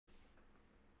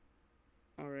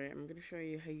Alright, I'm gonna show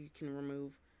you how you can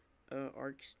remove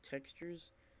Arc's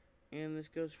textures, and this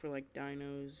goes for like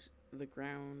dinos, the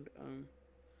ground,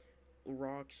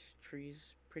 rocks,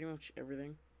 trees, pretty much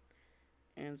everything.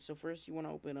 And so first you want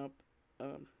to open up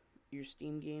your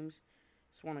Steam games.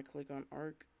 Just want to click on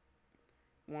Arc,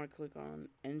 want to click on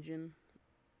Engine,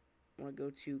 want to go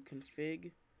to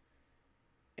Config,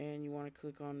 and you want to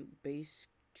click on Base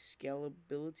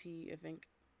Scalability, I think.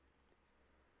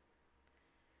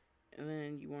 And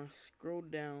then you want to scroll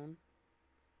down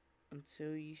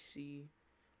until you see.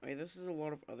 Okay, this is a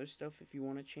lot of other stuff if you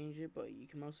want to change it, but you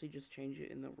can mostly just change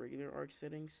it in the regular Arc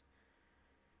settings,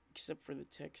 except for the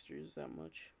textures that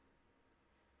much.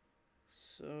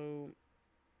 So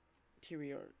here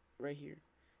we are, right here.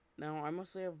 Now I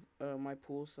mostly have my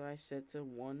pool size set to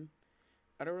 1.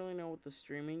 I don't really know what the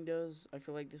streaming does. I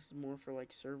feel like this is more for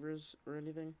like servers or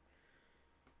anything.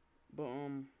 But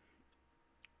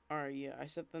alright, yeah, I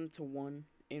set them to 1,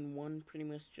 and 1 pretty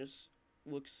much just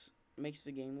makes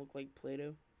the game look like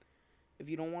Play-Doh. If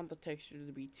you don't want the texture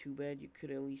to be too bad, you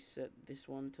could at least set this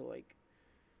one to like,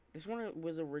 this one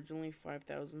was originally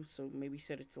 5,000, so maybe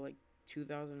set it to like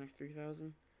 2,000 or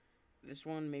 3,000. This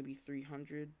one maybe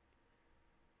 300,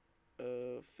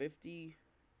 50,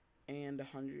 and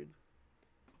 100.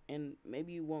 And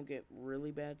maybe you won't get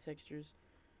really bad textures.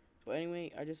 But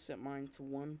anyway, I just set mine to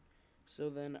 1. So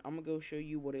then I'm gonna go show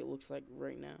you what it looks like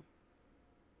right now.